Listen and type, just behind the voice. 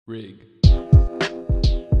Rig.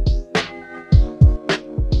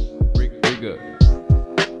 Rig up.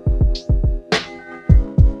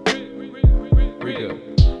 Rig up.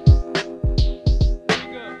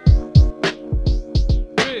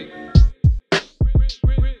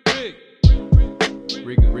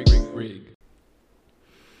 Rig.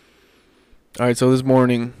 All right, so this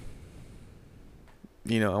morning,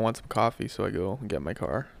 I want some coffee, so I go and get my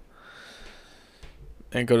car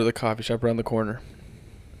and go to the coffee shop around the corner.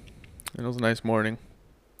 And it was a nice morning.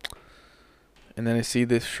 And then I see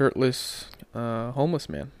this shirtless homeless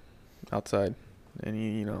man outside, and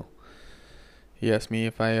he asked me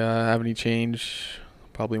if I have any change.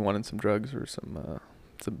 Probably wanted some drugs or some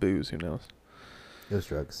booze. Who knows? It was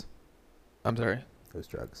drugs. I'm sorry. It was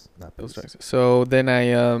drugs, not It was booze. drugs. So then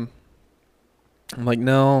I'm like,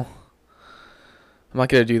 no, I'm not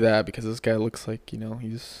gonna do that because this guy looks like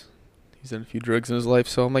he's done a few drugs in his life.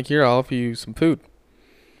 So I'm like, here, I'll offer you some food.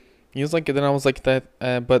 He was like, then I was like that.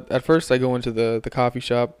 But at first I go into the coffee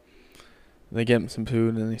shop, and they get him some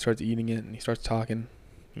food, and then he starts eating it, and he starts talking,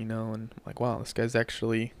 and I'm like, wow, this guy's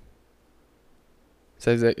actually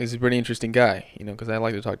says that he's a pretty interesting guy, because I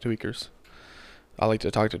like to talk to tweakers. I like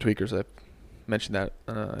to talk to tweakers. I've mentioned that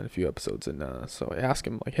in a few episodes, and so I asked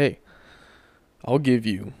him like, hey, I'll give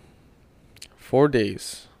you 4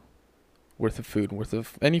 days worth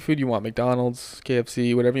of any food you want, McDonald's,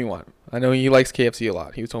 KFC, whatever you want. I know he likes KFC a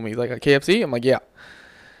lot. He told me he's like, KFC? I'm like, yeah,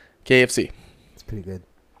 KFC. It's pretty good.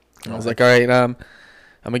 I was like, all right, I'm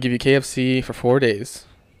gonna give you KFC for 4 days,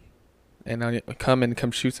 and I'll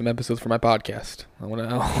come shoot some episodes for my podcast. I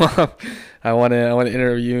wanna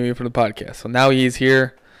interview you for the podcast. So now he's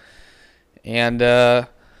here, and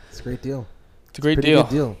It's a great deal. it's a great pretty deal. Good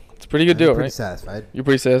deal. It's a pretty good deal, I'm pretty right? satisfied. You're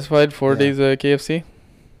pretty satisfied? 4 Yeah. days of KFC?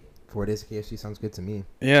 4 days of KFC sounds good to me.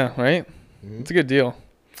 Yeah, right? Mm-hmm. It's a good deal.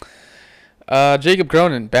 Jacob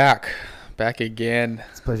Cronin, back again.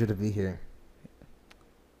 It's a pleasure to be here.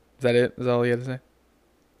 Is that it? Is that all you had to say?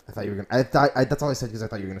 I thought you were gonna. That's all I said because I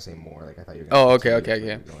thought you were gonna say more. Like I thought you were gonna. Oh, continue okay, where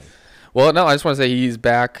yeah. you were going. Well, no, I just want to say he's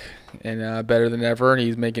back and better than ever.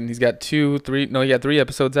 He's got 3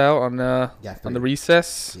 episodes out on Yeah. on the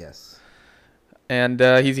Recess. Yes. And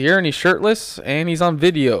he's here and he's shirtless and he's on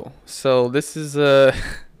video. So this is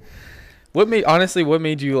what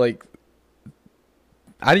made you like?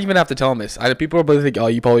 I didn't even have to tell him this. People are probably think, oh,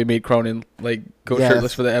 you probably made Cronin like go Yes.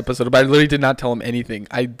 shirtless for the episode, but I literally did not tell him anything.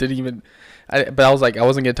 I didn't even. But I was like, I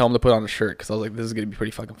wasn't gonna tell him to put on a shirt because I was like, this is gonna be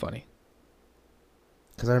pretty fucking funny.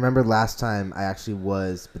 Because I remember last time I actually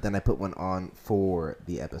was, but then I put one on for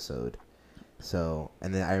the episode. So,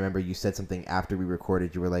 and then I remember you said something after we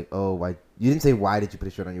recorded. You were like, "Oh, why?" You didn't say why did you put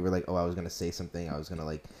a shirt on. You were like, "Oh, I was gonna say something. I was gonna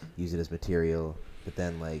like use it as material." But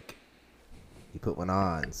then like, you put one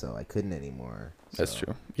on, so I couldn't anymore. That's So,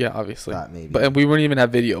 true. Yeah, obviously. Thought maybe. But we wouldn't even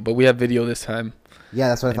have video, but we have video this time. Yeah,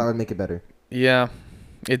 that's what I thought would make it better. Yeah,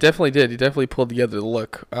 it definitely did. He definitely pulled together the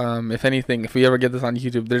look. If anything, if we ever get this on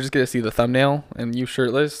YouTube, they're just gonna see the thumbnail and you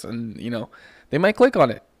shirtless, and they might click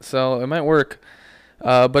on it, so it might work.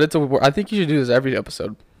 But I think you should do this every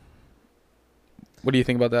episode. What do you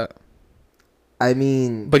think about that? I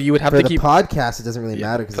mean, But you would have for to the keep. podcast, it doesn't really Yeah,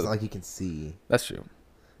 matter because for it's not like you can see. That's true.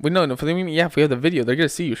 No. For if we have the video, they're gonna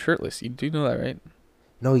see you shirtless. You do know that, right?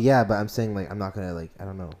 No, yeah, but I'm saying like I'm not gonna like I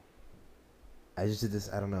don't know. I just did this.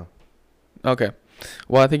 I don't know. Okay.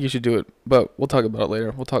 Well, I think you should do it, but we'll talk about it later.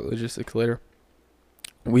 We'll talk logistics later.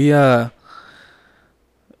 We went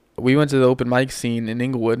to the open mic scene in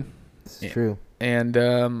Inglewood, This is Yeah. true. and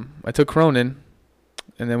I took Cronin,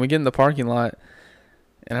 and then we get in the parking lot,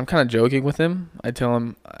 and I'm kind of joking with him. I tell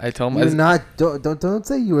him. You're not. Don't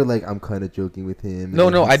say you were like I'm kind of joking with him. No,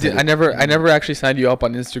 and no, he I said did. I it- never actually signed you up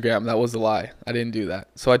on Instagram. That was a lie. I didn't do that.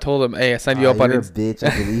 So I told him, hey, I signed you up on You're a Instagram.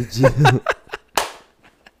 bitch. I believed you.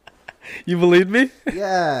 You believed me?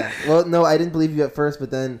 Yeah. Well, no, I didn't believe you at first,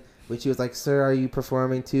 but then when she was like, "Sir, are you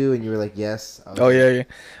performing too?" and you were like, "Yes." I was Oh like, yeah.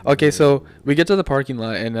 Okay, so we get to the parking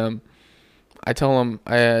lot, and I tell him,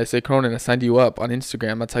 I say, Cronin, I signed you up on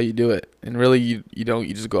Instagram. That's how you do it. And really, you don't.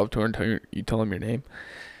 You just go up to her and you tell him your name.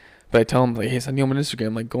 But I tell him like, hey, send you on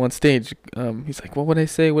Instagram. Like, go on stage. He's like, what would I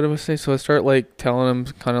say? What do I say? So I start like telling him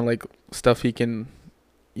kind of like stuff he can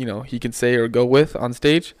say or go with on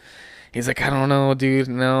stage. He's like, I don't know, dude.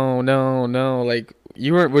 No. Like,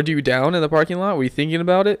 were you down in the parking lot? Were you thinking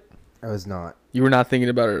about it? I was not. You were not thinking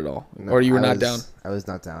about it at all, No, or you were I not was- down. I was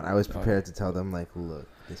not down. I was prepared to tell them like, "Look,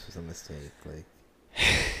 this was a mistake." Like,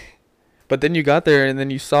 But then you got there, and then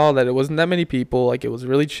you saw that it wasn't that many people. Like, it was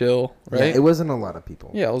really chill, right? yeah, it wasn't a lot of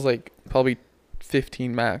people. Yeah, it was like probably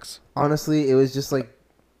 15 max. Honestly, it was just like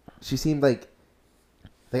she seemed like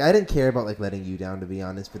Like I didn't care about like letting you down, to be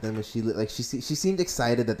honest. But then when she seemed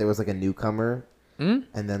excited that there was like a newcomer, Hmm?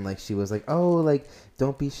 and then like she was like, oh, like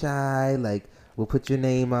don't be shy, like we'll put your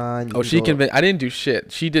name on. You Oh, can she go. convinced. I didn't do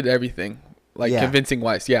shit. She did everything, like Yeah, convincing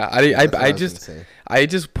wise. Yeah, yeah, that's what I was gonna just say. I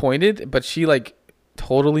just pointed, but she like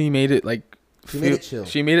totally made it like She made it chill.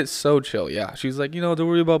 She made it so chill. Yeah, she was like, don't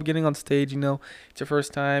worry about getting on stage. It's your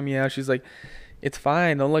first time. Yeah, she's like, it's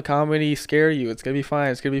fine. Don't let comedy scare you. It's gonna be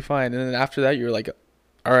fine. It's gonna be fine. And then after that, you're like,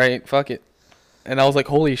 all right, fuck it. And I was like,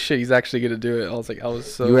 holy shit, he's actually gonna do it. I was like,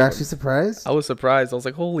 You were actually surprised? I was surprised. I was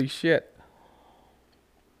like, holy shit.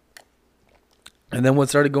 And then what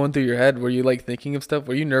started going through your head? Were you like thinking of stuff?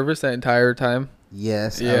 Were you nervous that entire time?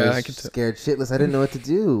 Yes, Yeah, I I was could. scared shitless. I didn't know what to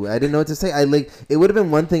do. I didn't know what to say. I like it would have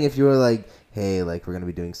been one thing if you were like, "Hey, like we're gonna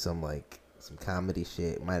be doing some comedy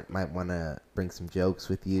shit. Might want to bring some jokes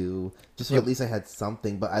with you, just so Yep. at least I had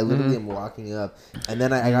something." But I literally am walking up, and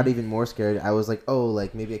then I got even more scared. I was like, "Oh,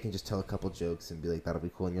 like maybe I can just tell a couple jokes and be like that'll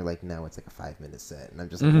be cool." And you're like, "No, it's like a 5-minute set," and I'm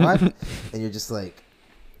just like, "What?" And you're just like,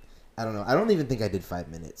 "I don't know. I don't even think I did 5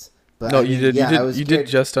 minutes." But No, I mean, you did. Yeah, I was You scared. did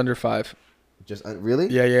just under 5. Just really?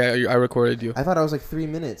 Yeah. I recorded you. I thought I was like 3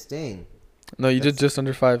 minutes. Dang. No, you did That's- just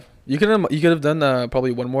under 5. You could have done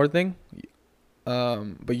probably one more thing.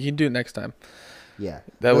 But you can do it next time. Yeah.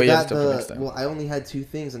 That No, way you have stuff for next time. Well, I only had 2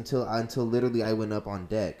 things until literally I went up on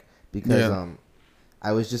deck because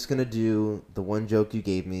I was just gonna do the one joke you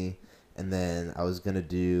gave me, and then I was gonna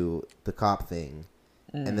do the cop thing,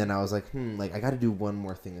 and then I was like, like I got to do one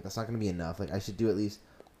more thing. Like, that's not gonna be enough. Like I should do at least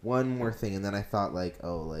one more thing, and then I thought like,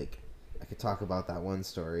 oh, like I could talk about that one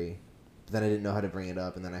story. But then I didn't know how to bring it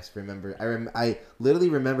up, and then I remembered. I literally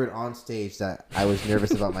remembered on stage that I was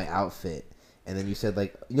nervous about my outfit. And then you said,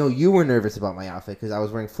 like, you were nervous about my outfit because I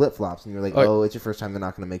was wearing flip-flops. And you were like, oh, it's your first time. They're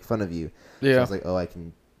not going to make fun of you. Yeah. So I was like, oh, I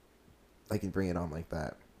can bring it on like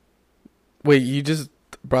that. Wait, you just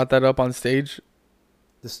brought that up on stage?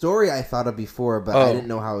 The story I thought of before, but I didn't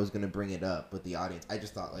know how I was going to bring it up with the audience. I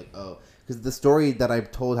just thought, like, oh, because the story that I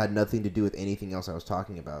told had nothing to do with anything else I was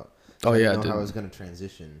talking about. So I didn't know how I was going to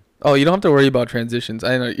transition. Oh, you don't have to worry about transitions.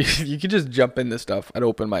 I know you can just jump into stuff at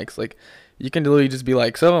open mics. Like, you can literally just be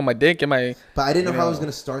like, "So, my dick, am I?" But I didn't know how I was going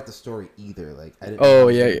to start the story either. Like, I didn't. Oh, know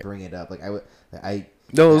yeah. Bring it up. Like,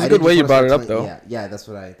 No, it was a good way you brought it up, though. Yeah. That's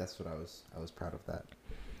what I was proud of that.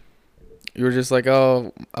 You were just like,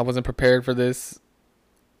 "Oh, I wasn't prepared for this,"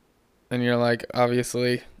 and you're like,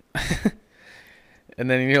 obviously, and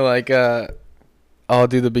then you're like, "Oh,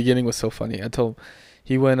 dude, the beginning was so funny." I told him,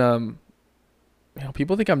 he went,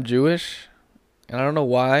 people think I'm Jewish, and I don't know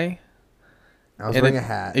why. I was wearing a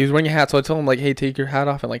hat. He was wearing a hat, so I told him, like, hey, take your hat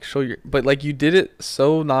off and, like, show your... But, like, you did it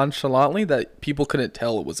so nonchalantly that people couldn't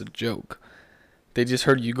tell it was a joke. They just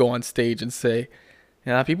heard you go on stage and say,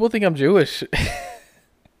 yeah, people think I'm Jewish.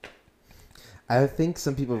 I think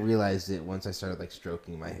some people realized it once I started, like,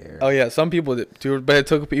 stroking my hair. Oh, yeah, some people did, too, but it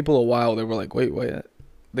took people a while. They were like, wait.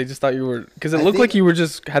 They just thought you were... Because it looked like you were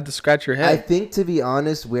just... had to scratch your head. I think, to be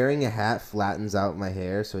honest, wearing a hat flattens out my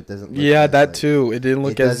hair, so it doesn't look yeah, as, that like, too. It didn't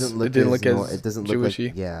look as... It doesn't look Jewishy.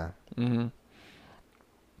 like... Yeah. Mm-hmm.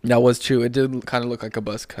 That was true. It did kind of look like a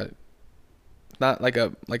buzz cut. Not like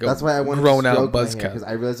a That's why I wanted grown to stroke out buzz my hair, cut. because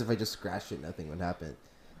I realized if I just scratched it, nothing would happen.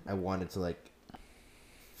 I wanted to, like,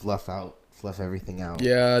 fluff everything out.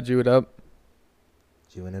 Yeah, Jew it up.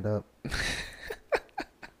 Chewing it up.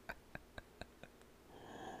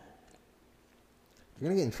 You're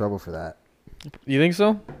gonna get in trouble for that. You think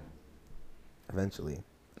so? Eventually.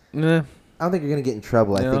 Nah. I don't think you're gonna get in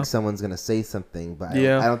trouble. Yeah. I think someone's gonna say something, but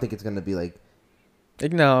Yeah. I don't think it's gonna be like.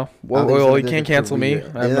 Like, no. Well, I don't think it's gonna you be can't like a cancel me. career.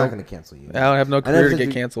 They're not gonna cancel you. I don't have no I never career to said get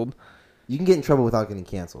you- canceled. You can get in trouble without getting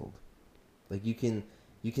canceled. Like you can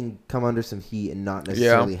come under some heat and not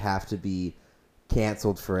necessarily have to be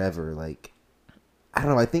canceled forever. Like I don't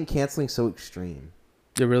know. I think canceling's so extreme.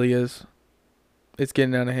 It really is. It's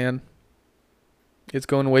getting out of hand. It's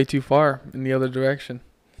going way too far in the other direction.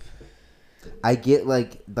 I get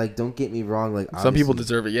like don't get me wrong. Like Some people obviously-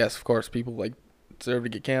 deserve it. Yes, of course. People like deserve to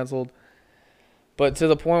get canceled. But to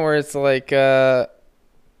the point where it's like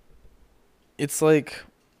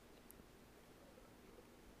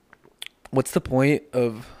what's the point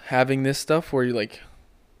of having this stuff where you're like,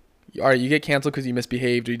 all right, you get canceled because you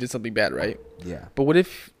misbehaved or you did something bad, right? Yeah. But what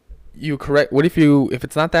if if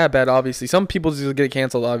it's not that bad, obviously, some people just get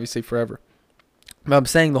canceled, obviously, forever. But I'm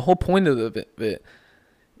saying the whole point of it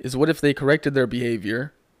is what if they corrected their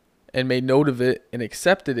behavior and made note of it and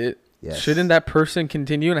accepted it? Yes. Shouldn't that person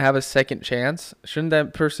continue and have a second chance? Shouldn't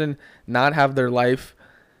that person not have their life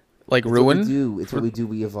ruined? It's what we do.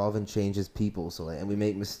 We evolve and change as people. So and we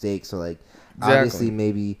make mistakes. So Exactly. obviously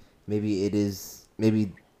maybe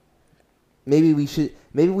maybe we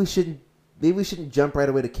shouldn't jump right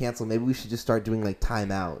away to cancel. Maybe we should just start doing like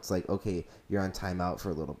timeouts. Like, okay, you're on timeout for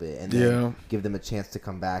a little bit, and then give them a chance to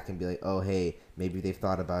come back and be like, oh, hey, maybe they've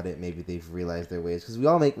thought about it, maybe they've realized their ways, because we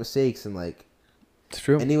all make mistakes, and like, it's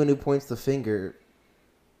true. Anyone who points the finger,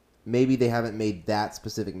 maybe they haven't made that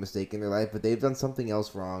specific mistake in their life, but they've done something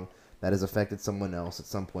else wrong that has affected someone else at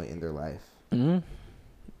some point in their life. Mm-hmm.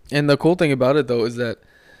 And the cool thing about it, though, is that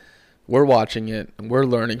we're watching it and we're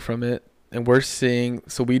learning from it and we're seeing,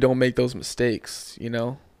 so we don't make those mistakes, you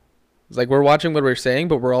know? It's like we're watching what we're saying,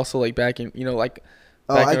 but we're also like backing, you know, like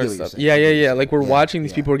I get what you're saying. Yeah. Like we're watching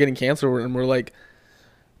these people who are getting canceled and we're like,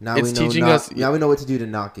 now we know what to do to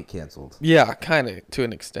not get canceled. Yeah, kind of to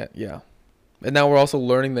an extent, yeah. And now we're also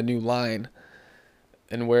learning the new line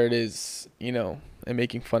and where it is, you know, and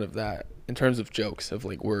making fun of that in terms of jokes of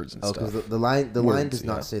like words and stuff. Because the line does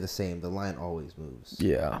not stay the same. The line always moves.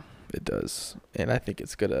 Yeah, it does. And I think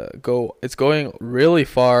it's going really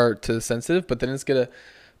far to the sensitive, but then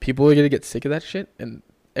people are gonna get sick of that shit, and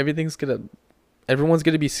everyone's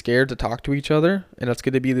gonna be scared to talk to each other, and it's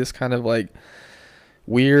gonna be this kind of like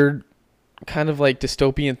weird kind of like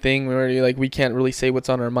dystopian thing where you're like, we can't really say what's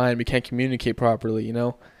on our mind, we can't communicate properly, you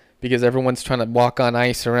know, because everyone's trying to walk on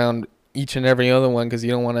ice around each and every other one because you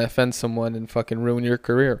don't want to offend someone and fucking ruin your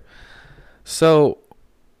career. So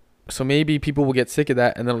maybe people will get sick of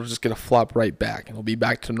that, and then it'll just gonna flop right back, and it'll be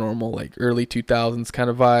back to normal, like early 2000s kind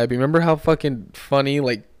of vibe. Remember how fucking funny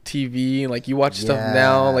like TV, like you watch stuff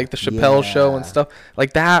now, like the Chappelle show and stuff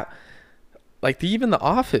like that, like even The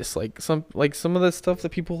Office, like some of the stuff that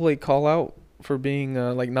people like call out for being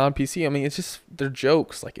like non-PC. I mean, it's just, they're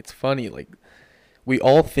jokes. Like, it's funny. Like, we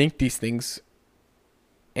all think these things,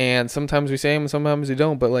 and sometimes we say them, and sometimes we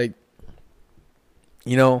don't. But like,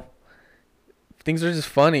 you know, things are just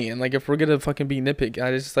funny, and like if we're gonna fucking be nitpick,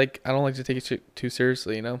 I don't like to take it too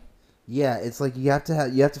seriously, you know. Yeah, it's like you have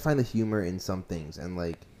to find the humor in some things, and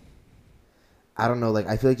like, I don't know, like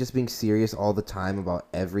I feel like just being serious all the time about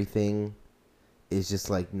everything is just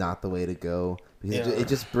like not the way to go, because it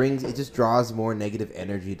just draws more negative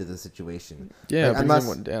energy to the situation. Yeah, like, it brings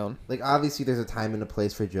everyone down. Like, obviously there's a time and a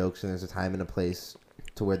place for jokes, and there's a time and a place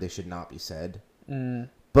to where they should not be said.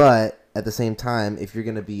 But at the same time, if you're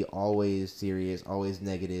gonna be always serious, always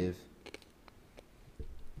negative,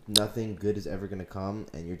 nothing good is ever gonna come,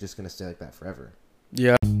 and you're just gonna stay like that forever.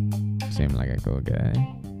 Yeah. Seem like a cool guy.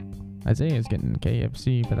 Isaiah's getting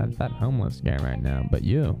KFC, but that's that homeless guy right now. But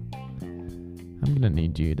you, I'm gonna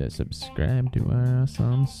need you to subscribe to us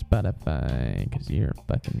on Spotify, cause you're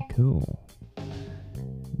fucking cool.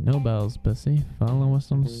 No bells, pussy. Follow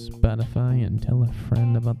us on Spotify and tell a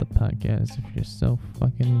friend about the podcast if you're so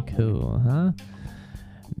fucking cool, huh?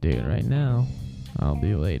 Do it right now. I'll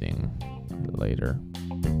be waiting. Later.